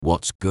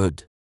What's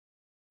good?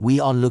 We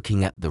are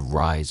looking at the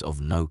rise of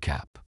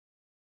NoCap.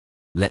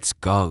 Let's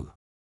go.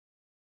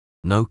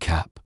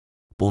 NoCap,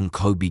 born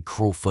Kobe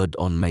Crawford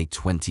on May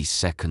 22,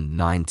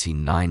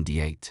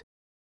 1998,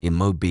 in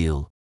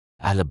Mobile,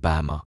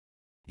 Alabama,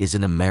 is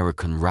an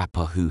American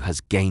rapper who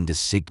has gained a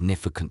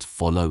significant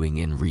following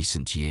in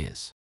recent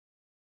years.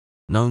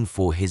 Known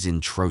for his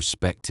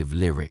introspective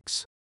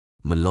lyrics,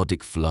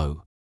 melodic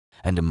flow,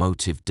 and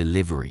emotive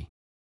delivery,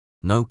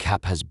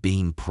 NoCap has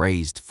been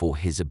praised for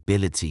his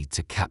ability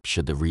to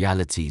capture the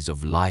realities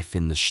of life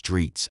in the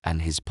streets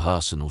and his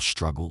personal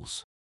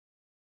struggles.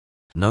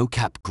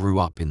 NoCap grew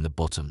up in the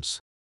Bottoms,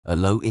 a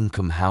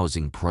low-income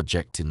housing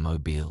project in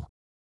Mobile.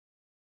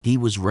 He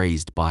was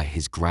raised by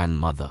his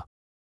grandmother,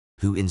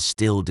 who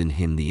instilled in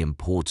him the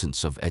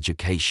importance of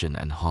education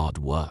and hard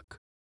work.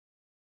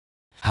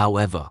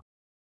 However,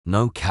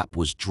 NoCap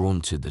was drawn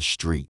to the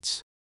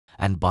streets,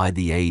 and by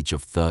the age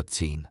of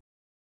 13,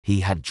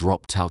 he had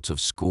dropped out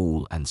of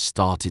school and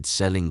started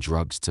selling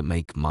drugs to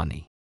make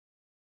money.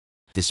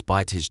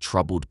 Despite his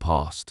troubled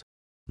past,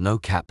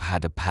 NoCap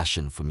had a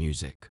passion for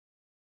music.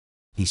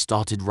 He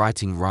started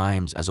writing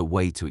rhymes as a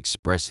way to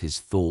express his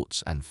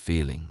thoughts and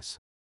feelings.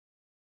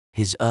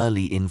 His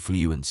early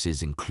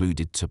influences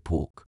included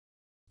Tupac,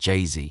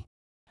 Jay-Z,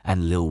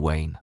 and Lil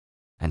Wayne,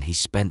 and he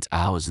spent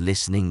hours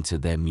listening to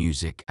their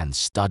music and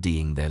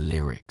studying their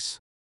lyrics.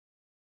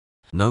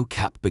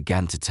 NoCap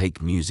began to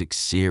take music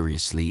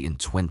seriously in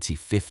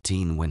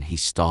 2015 when he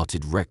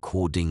started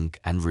recording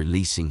and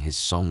releasing his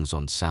songs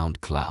on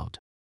SoundCloud.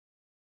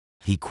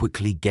 He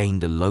quickly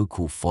gained a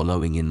local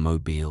following in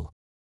Mobile,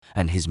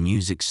 and his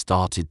music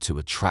started to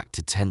attract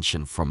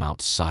attention from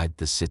outside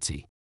the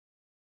city.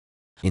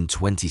 In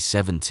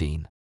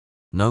 2017,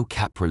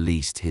 NoCap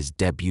released his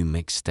debut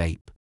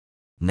mixtape,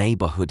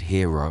 Neighborhood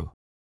Hero,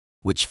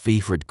 which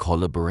featured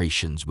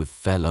collaborations with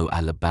fellow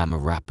Alabama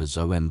rappers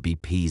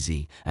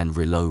OMB and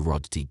Rilo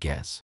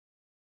Rodriguez.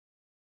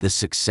 The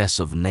success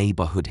of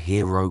Neighborhood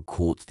Hero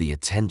caught the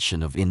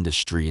attention of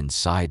industry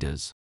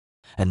insiders,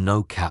 and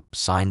NoCap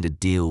signed a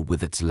deal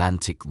with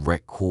Atlantic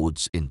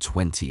Records in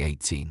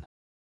 2018.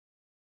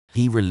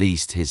 He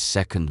released his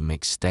second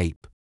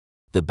mixtape,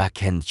 The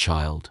Backend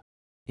Child,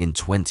 in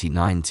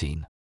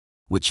 2019,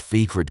 which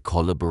featured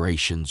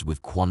collaborations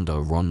with Quando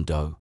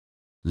Rondo,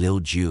 Lil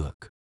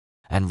Durk,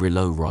 and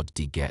Rilo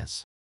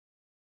Rodriguez.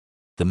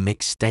 The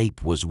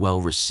mixtape was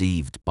well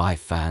received by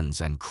fans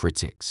and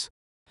critics,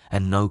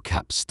 and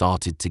NoCap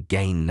started to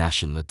gain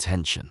national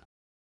attention.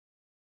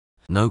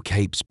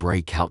 NoCap's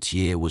breakout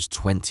year was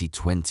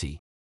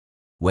 2020,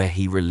 where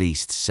he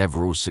released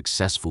several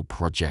successful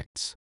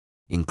projects,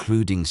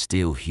 including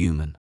Still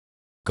Human,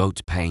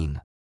 Goat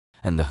Pain,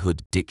 and The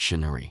Hood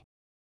Dictionary.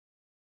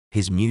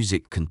 His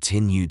music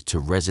continued to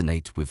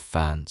resonate with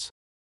fans,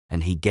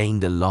 and he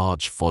gained a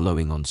large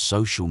following on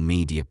social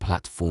media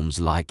platforms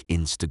like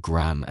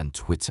Instagram and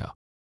Twitter.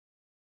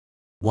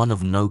 One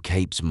of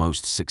NoCap's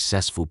most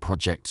successful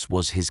projects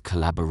was his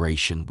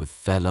collaboration with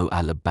fellow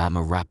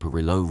Alabama rapper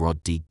Rilo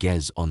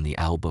Rodriguez on the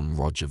album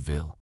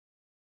Rogerville.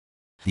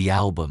 The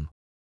album,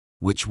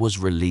 which was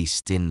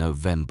released in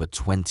November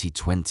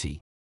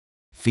 2020,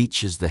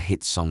 features the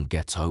hit song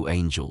Ghetto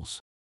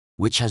Angels,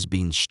 which has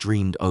been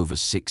streamed over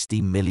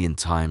 60 million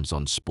times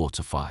on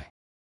Spotify.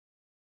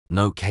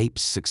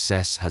 NoCap's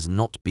success has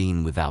not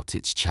been without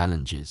its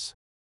challenges.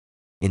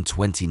 In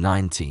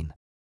 2019,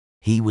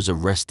 he was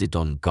arrested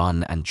on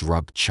gun and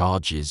drug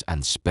charges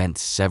and spent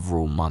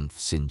several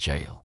months in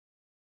jail.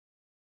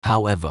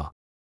 However,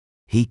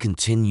 he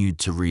continued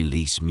to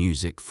release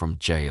music from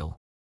jail,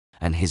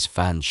 and his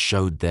fans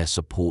showed their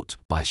support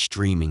by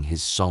streaming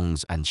his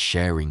songs and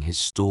sharing his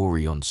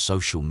story on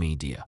social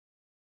media.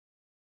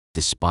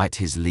 Despite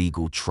his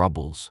legal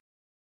troubles,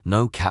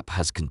 NoCap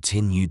has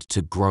continued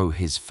to grow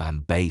his fan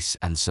base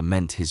and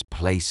cement his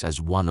place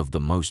as one of the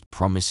most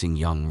promising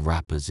young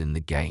rappers in the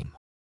game.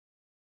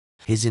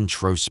 His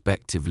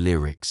introspective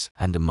lyrics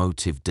and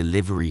emotive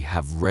delivery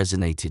have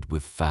resonated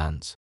with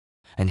fans,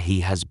 and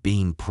he has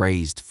been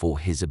praised for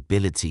his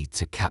ability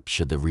to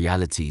capture the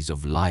realities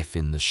of life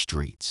in the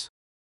streets.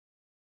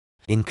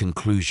 In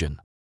conclusion,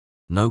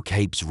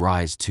 NoCap's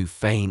rise to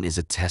fame is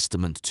a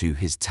testament to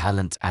his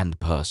talent and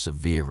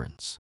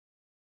perseverance.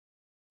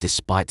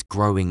 Despite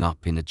growing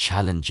up in a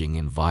challenging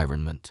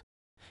environment,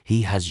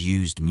 he has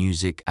used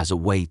music as a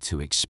way to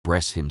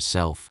express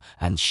himself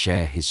and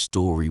share his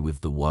story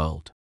with the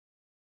world.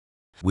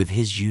 With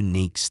his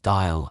unique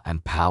style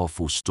and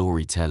powerful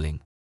storytelling,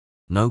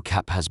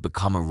 NoCap has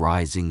become a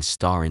rising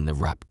star in the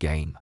rap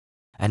game,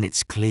 and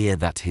it's clear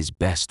that his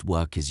best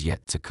work is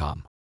yet to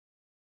come.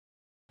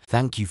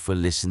 Thank you for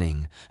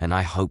listening, and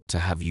I hope to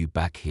have you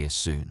back here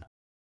soon.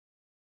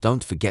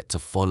 Don't forget to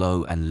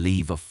follow and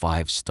leave a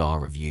 5-star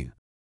review.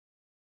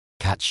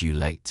 Catch you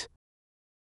late.